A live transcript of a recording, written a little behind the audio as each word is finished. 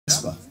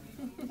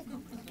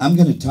I'm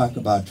going to talk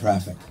about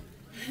traffic.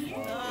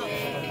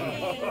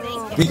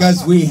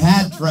 Because we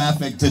had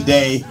traffic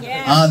today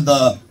on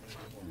the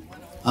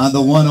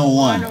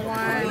 101.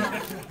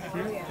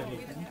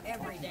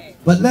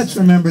 But let's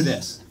remember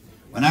this.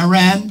 When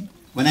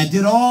I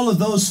did all of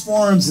those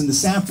forums in the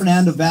San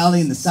Fernando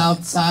Valley, in the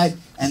south side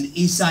and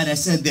the east side, I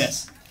said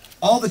this.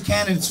 All the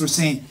candidates were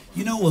saying,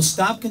 you know, we'll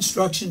stop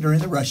construction during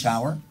the rush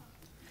hour.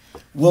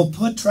 We'll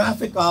put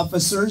traffic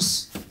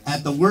officers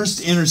at the worst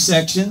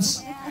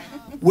intersections.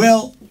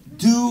 We'll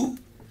double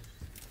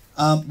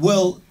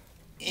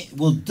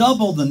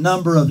the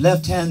number of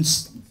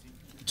left-hand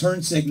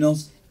turn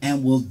signals,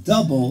 and we'll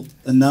double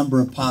the number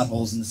of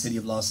potholes in the city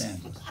of Los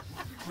Angeles.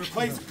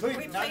 I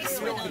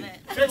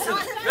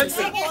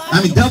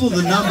mean, double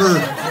the number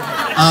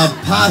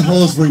of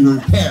potholes we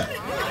repair.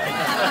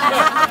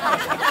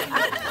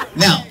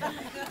 Now,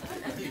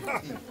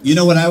 you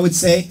know what I would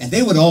say? And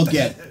they would all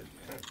get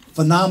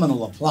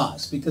phenomenal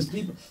applause, because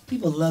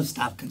people love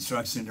stop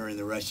construction during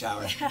the rush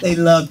hour. They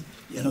love,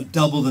 you know,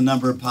 double the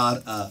number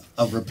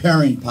of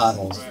repairing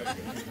potholes.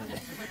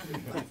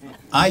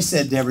 I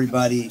said to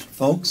everybody,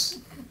 folks,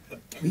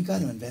 we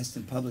got to invest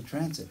in public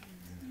transit.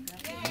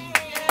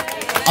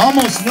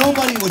 Almost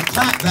nobody would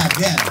clap back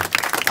then.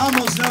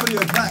 Almost nobody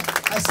would clap.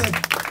 I said,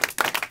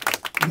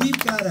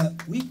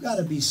 we've got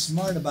to be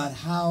smart about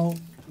how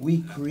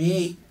we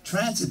create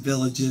transit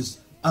villages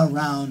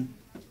around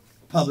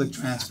public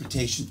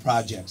transportation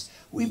projects.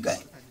 We've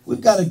got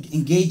to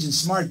engage in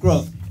smart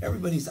growth.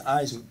 Everybody's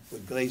eyes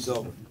would glaze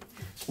over.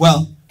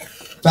 Well,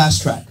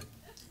 fast track.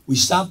 We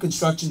stopped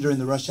construction during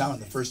the rush hour in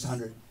the first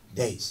 100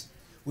 days.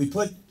 We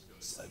put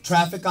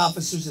traffic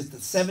officers at the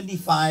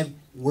 75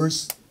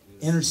 worst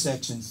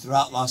intersections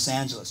throughout Los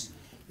Angeles.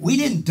 We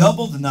didn't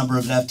double the number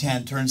of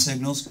left-hand turn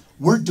signals.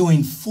 We're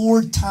doing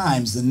 4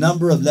 times the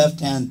number of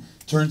left-hand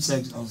turn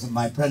signals of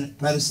my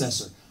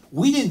predecessor.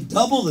 We didn't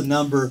double the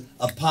number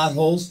of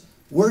potholes.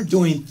 We're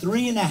doing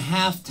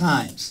 3.5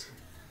 times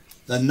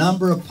the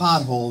number of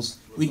potholes.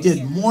 We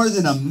did more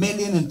than 1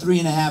 million in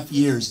 3.5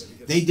 years.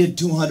 They did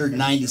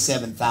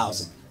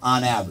 297,000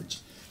 on average.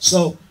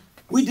 So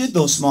we did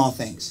those small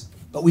things,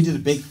 but we did a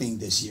big thing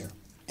this year,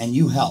 and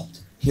you helped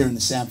here in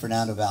the San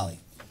Fernando Valley.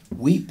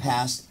 We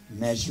passed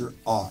Measure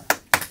R.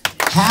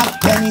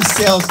 Half-penny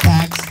sales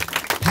tax,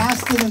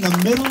 passed it in the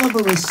middle of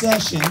a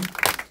recession,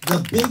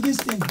 the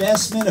biggest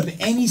investment of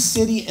any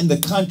city in the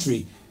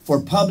country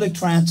for public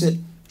transit,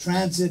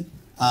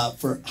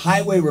 for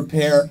highway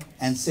repair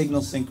and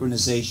signal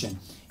synchronization.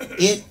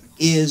 It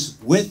is,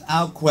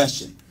 without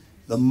question,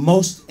 the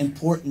most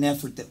important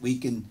effort that we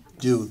can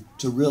do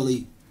to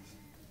really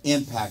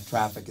impact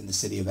traffic in the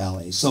city of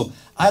LA. So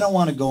I don't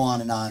want to go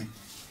on and on.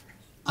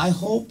 I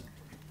hope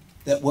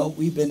that what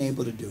we've been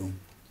able to do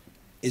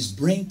is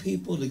bring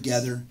people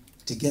together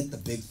to get the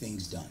big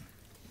things done.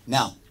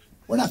 Now,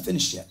 we're not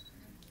finished yet,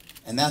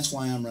 and that's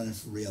why I'm running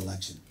for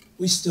re-election.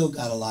 We still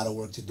got a lot of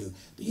work to do.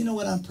 But you know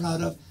what I'm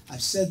proud of?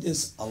 I've said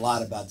this a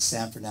lot about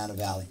San Fernando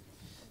Valley.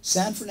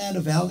 San Fernando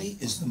Valley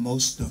is the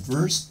most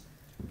diverse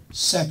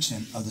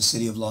section of the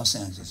city of Los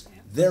Angeles.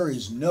 There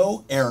is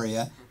no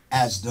area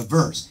as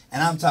diverse.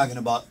 And I'm talking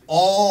about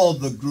all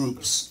the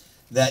groups.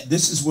 That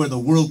this is where the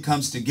world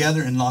comes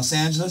together in Los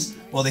Angeles.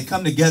 Well, they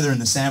come together in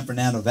the San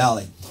Fernando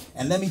Valley.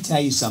 And let me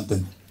tell you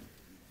something.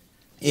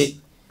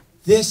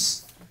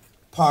 This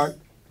part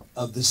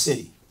of the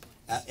city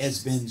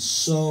has been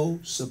so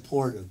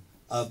supportive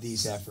of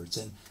these efforts.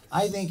 And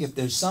I think if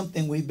there's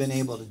something we've been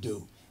able to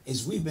do,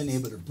 is we've been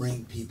able to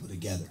bring people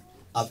together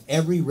of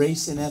every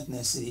race and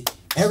ethnicity.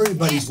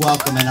 Everybody's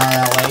welcome in our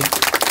LA.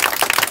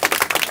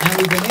 And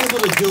we've been able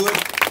to do it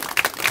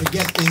to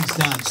get things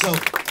done. So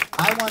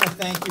I want to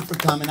thank you for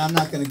coming. I'm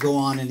not going to go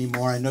on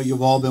anymore. I know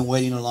you've all been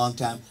waiting a long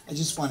time. I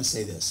just want to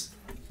say this.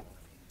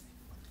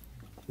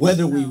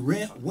 Whether we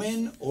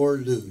win or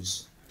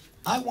lose,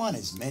 I want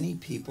as many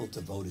people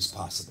to vote as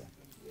possible.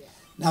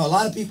 Now, a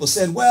lot of people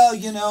said, well,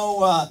 you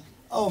know,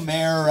 oh,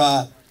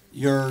 Mayor,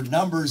 your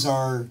numbers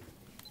are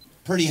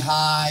pretty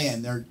high,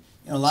 and they're,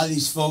 you know, a lot of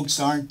these folks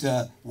aren't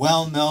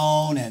well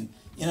known, and,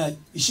 you know,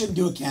 you shouldn't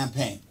do a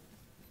campaign.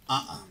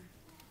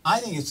 I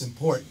think it's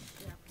important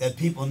that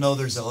people know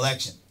there's an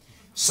election.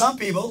 Some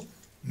people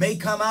may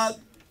come out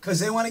because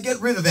they want to get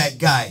rid of that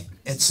guy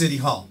at City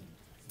Hall.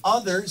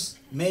 Others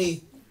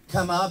may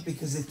come out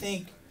because they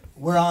think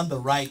we're on the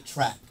right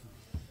track.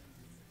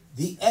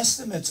 The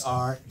estimates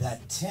are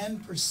that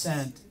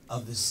 10%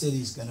 of the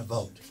city's going to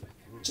vote.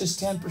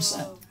 Just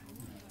 10%.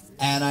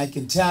 And I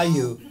can tell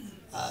you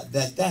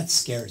that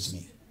scares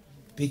me.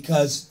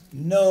 Because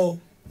no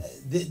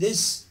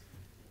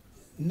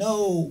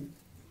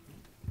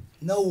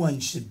one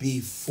should be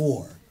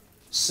for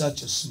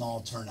such a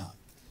small turnout.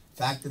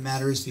 Fact of the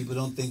matter is, people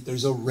don't think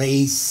there's a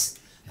race,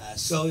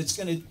 so there's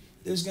going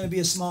to be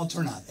a small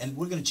turnout, and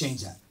we're going to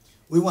change that.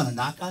 We want to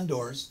knock on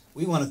doors.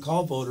 We want to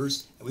call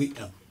voters.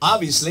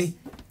 Obviously,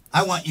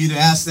 I want you to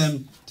ask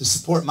them to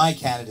support my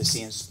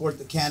candidacy and support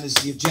the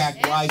candidacy of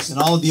Jack Weiss and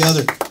all of the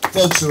other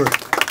folks who are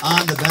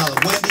on the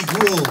ballot. Wendy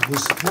Gruhl, who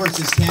supports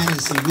his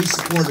candidacy, we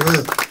support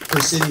her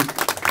for city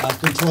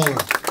controller.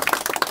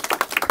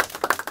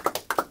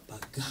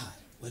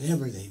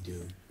 whatever they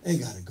do, they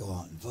got to go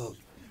out and vote.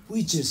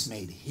 We just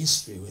made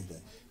history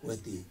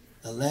with the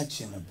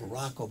election of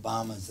Barack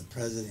Obama as the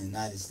President of the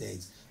United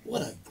States.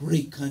 What a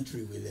great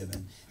country we live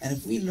in. And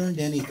if we learned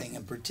anything,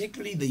 and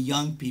particularly the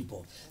young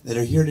people that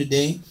are here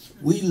today,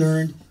 we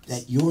learned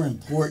that you're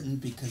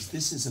important because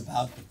this is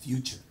about the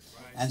future.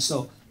 And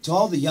so to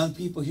all the young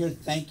people here,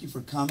 thank you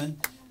for coming.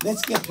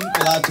 Let's get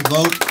people out to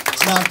vote.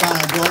 Let's knock on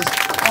our doors.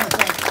 I want to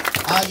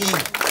thank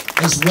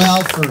Aggie as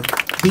well for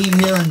being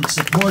here and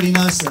supporting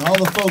us, and all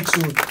the folks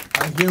who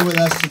are here with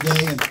us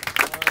today. And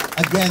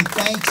again,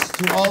 thanks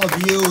to all of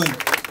you. And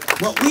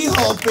what we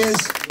hope is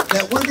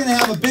that we're going to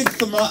have a big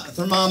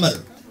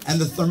thermometer. And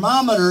the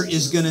thermometer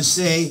is going to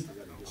say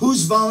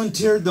who's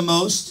volunteered the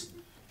most,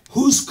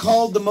 who's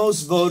called the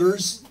most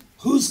voters,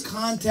 who's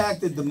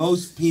contacted the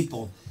most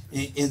people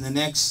in the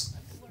next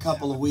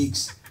couple of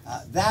weeks.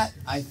 That,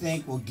 I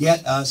think, will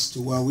get us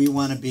to where we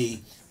want to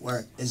be,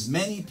 where as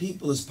many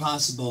people as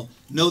possible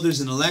know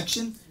there's an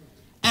election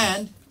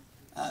and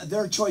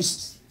there are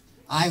choices.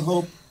 I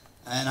hope,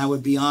 and I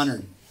would be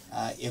honored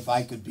if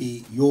I could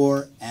be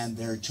your and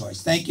their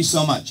choice. Thank you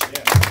so much.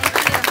 Yeah.